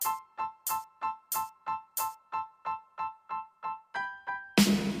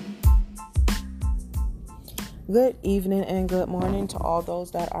Good evening and good morning to all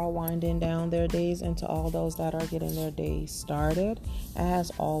those that are winding down their days and to all those that are getting their days started.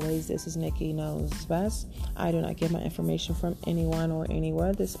 As always, this is Nikki Knows Best. I do not get my information from anyone or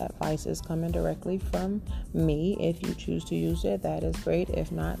anywhere. This advice is coming directly from me. If you choose to use it, that is great.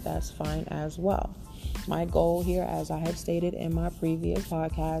 If not, that's fine as well. My goal here, as I have stated in my previous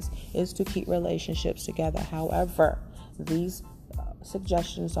podcast, is to keep relationships together. However, these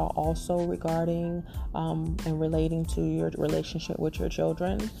suggestions are also regarding and relating to your relationship with your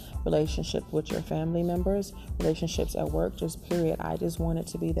children, relationship with your family members, relationships at work, just period. I just want it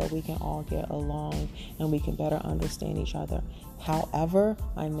to be that we can all get along and we can better understand each other. However,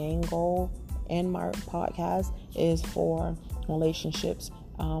 my main goal in my podcast is for relationships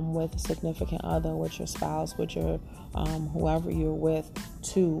with a significant other, with your spouse, with your whoever you're with,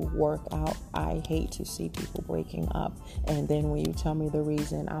 to work out. I hate to see people breaking up, and then when you tell me the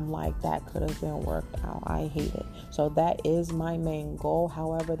reason, I'm like, that could have been worked out. I hate it. So that is my main goal.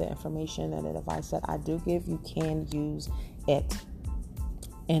 However, the information and the advice that I do give, you can use it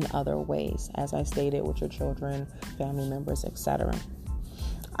in other ways, as I stated, with your children, family members, etc.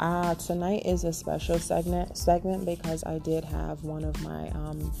 Tonight is a special segment because I did have one of my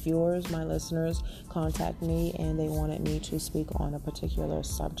viewers, my listeners, contact me and they wanted me to speak on a particular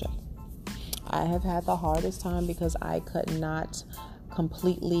subject. I have had the hardest time because I could not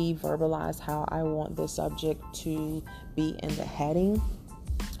completely verbalize how I want this subject to be in the heading.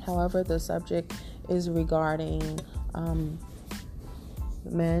 However, the subject is regarding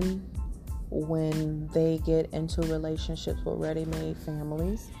men when they get into relationships with ready-made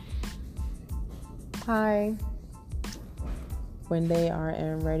families. When they are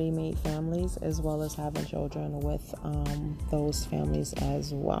in ready-made families, as well as having children with those families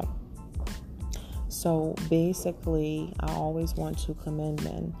as well. So basically, I always want to commend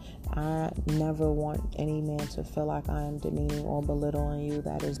men. I never want any man to feel like I am demeaning or belittling you.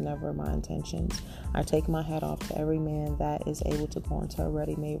 That is never my intentions. I take my hat off to every man that is able to go into a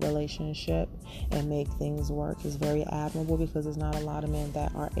ready-made relationship and make things work. It's very admirable because there's not a lot of men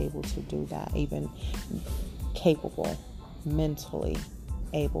that are able to do that, even capable, mentally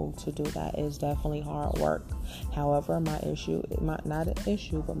able to do that. Is definitely hard work. However, my thing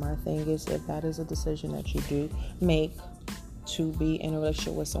is, if that is a decision that you do make to be in a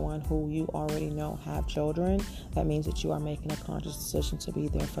relationship with someone who you already know have children, that means that you are making a conscious decision to be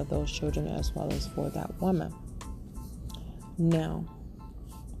there for those children as well as for that woman. Now,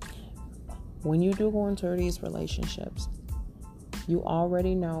 when you do go into these relationships, you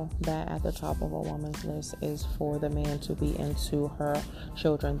already know that at the top of a woman's list is for the man to be into her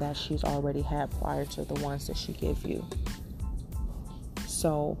children that she's already had prior to the ones that she gave you.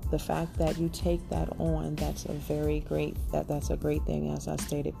 So the fact that you take that on, that's a great thing, as I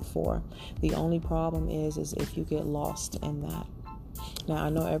stated before. The only problem is if you get lost in that. Now, I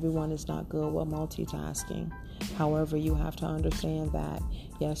know everyone is not good with multitasking. However, you have to understand that,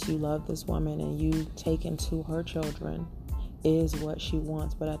 yes, you love this woman and you take into her children is what she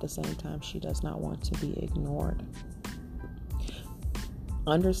wants, but at the same time, she does not want to be ignored.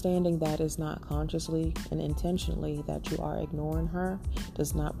 Understanding that is not consciously and intentionally that you are ignoring her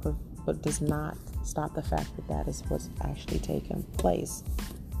does not stop the fact that is what's actually taking place.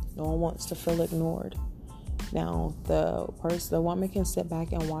 No one wants to feel ignored. Now, the woman can sit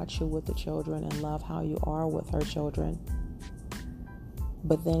back and watch you with the children and love how you are with her children.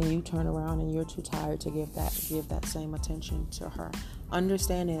 But then you turn around and you're too tired to give that same attention to her.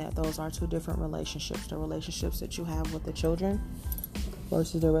 Understanding that those are two different relationships. The relationships that you have with the children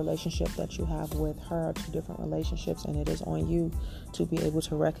versus the relationship that you have with her are two different relationships, and it is on you to be able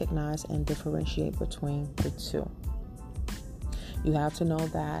to recognize and differentiate between the two. You have to know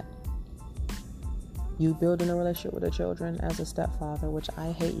that you build in a relationship with the children as a stepfather, which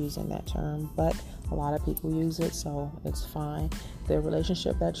I hate using that term, but a lot of people use it, so it's fine. The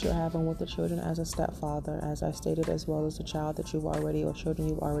relationship that you're having with the children as a stepfather, as I stated, as well as the child that children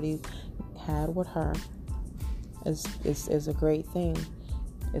you've already had with her, is a great thing.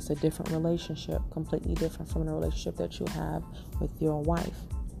 It's a different relationship, completely different from the relationship that you have with your wife.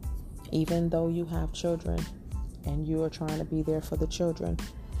 Even though you have children and you are trying to be there for the children,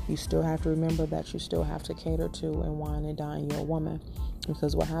 you still have to remember that you still have to cater to and wine and dine your woman.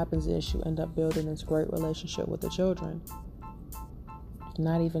 Because what happens is you end up building this great relationship with the children,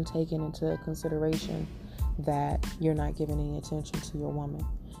 not even taking into consideration that you're not giving any attention to your woman.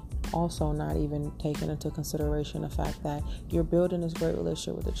 Also, not even taking into consideration the fact that you're building this great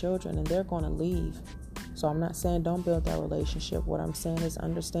relationship with the children and they're going to leave. So I'm not saying don't build that relationship. What I'm saying is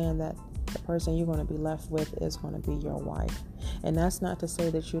understand that the person you're going to be left with is going to be your wife. And that's not to say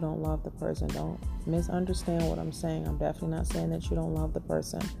that you don't love the person. Don't misunderstand what I'm saying. I'm definitely not saying that you don't love the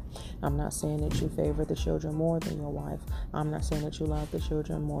person. I'm not saying that you favor the children more than your wife. I'm not saying that you love the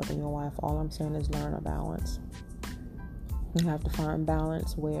children more than your wife. All I'm saying is learn a balance. You have to find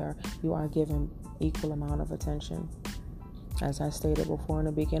balance where you are given equal amount of attention. As I stated before in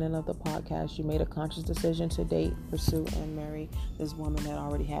the beginning of the podcast, you made a conscious decision to date, pursue, and marry this woman that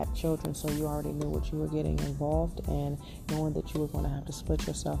already had children. So you already knew what you were getting involved in, knowing that you were going to have to split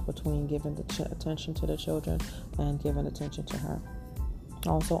yourself between giving the attention to the children and giving attention to her.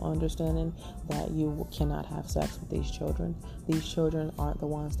 Also understanding that you cannot have sex with these children. These children aren't the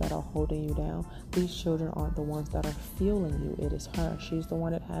ones that are holding you down. These children aren't the ones that are fueling you. It is her. She's the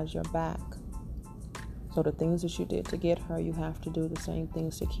one that has your back. So the things that you did to get her, you have to do the same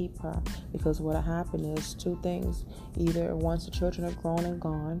things to keep her. Because what'll happen is two things. Either once the children are grown and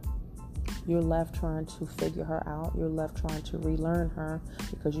gone, you're left trying to figure her out. You're left trying to relearn her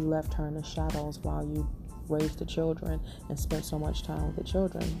because you left her in the shadows while you raised the children and spent so much time with the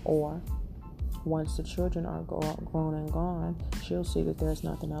children. Or once the children are grown and gone, she'll see that there's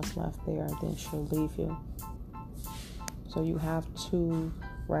nothing else left there, and then she'll leave you. So you have to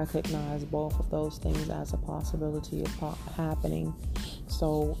recognize both of those things as a possibility of happening.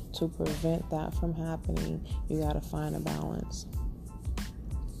 So to prevent that from happening, you got to find a balance.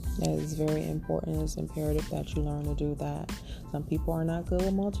 It is very important. It's imperative that you learn to do that. Some people are not good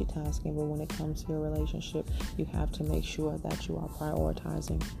with multitasking, but when it comes to your relationship, you have to make sure that you are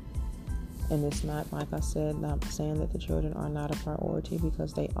prioritizing. And it's not, like I said, not saying that the children are not a priority,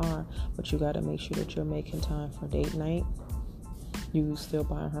 because they are, but you got to make sure that you're making time for date night. You still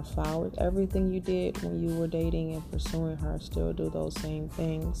buying her flowers. Everything you did when you were dating and pursuing her, still do those same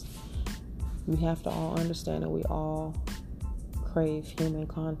things. We have to all understand that we all crave human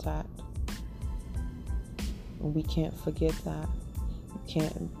contact. And we can't forget that.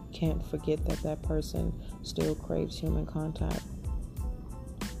 You can't forget that person still craves human contact.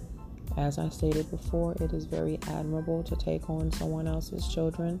 As I stated before, it is very admirable to take on someone else's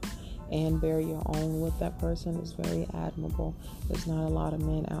children and bear your own with that person. Is very admirable. There's not a lot of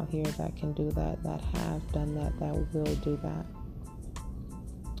men out here that can do that have done that will do that.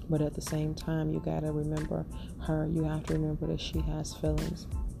 But at the same time, you got to remember her. You have to remember that she has feelings.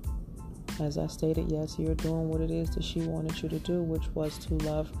 As I stated, yes, you're doing what it is that she wanted you to do, which was to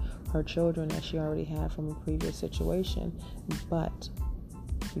love her children that she already had from a previous situation. But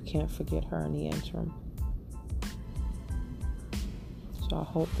you can't forget her in the interim. So I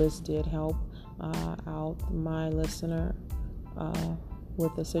hope this did help out my listener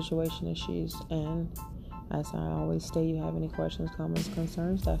with the situation that she's in. As I always say, you have any questions, comments,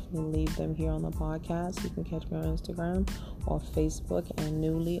 concerns, definitely leave them here on the podcast. You can catch me on Instagram or Facebook, and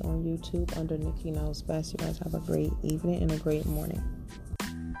newly on YouTube under Nikki Knows Best. You guys have a great evening and a great morning.